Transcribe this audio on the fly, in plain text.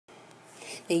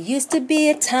There used to be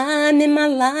a time in my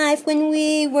life when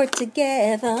we were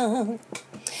together,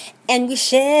 and we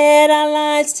shared our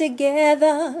lives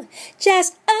together,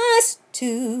 just us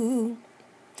two.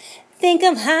 Think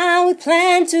of how we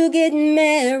planned to get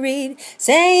married,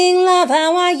 saying, love,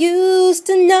 how I used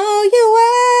to know you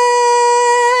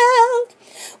well.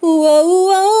 Whoa,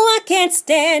 whoa, I can't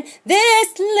stand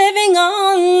this living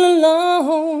all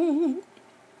alone.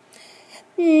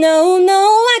 No, no,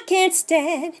 I can't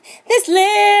stand this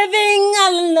living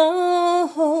all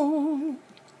alone.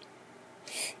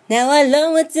 Now I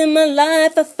love what's in my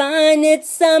life, I find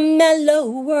it's a mellow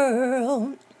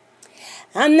world.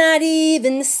 I'm not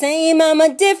even the same, I'm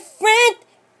a different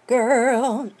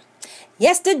girl.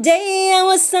 Yesterday I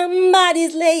was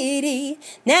somebody's lady,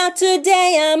 now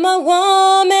today I'm a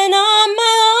woman on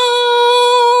my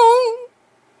own.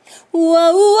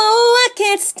 Whoa, whoa, I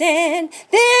can't stand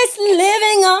this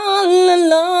living all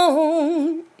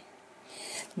alone.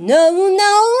 No, no,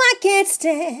 I can't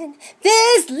stand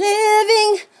this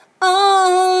living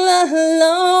all alone.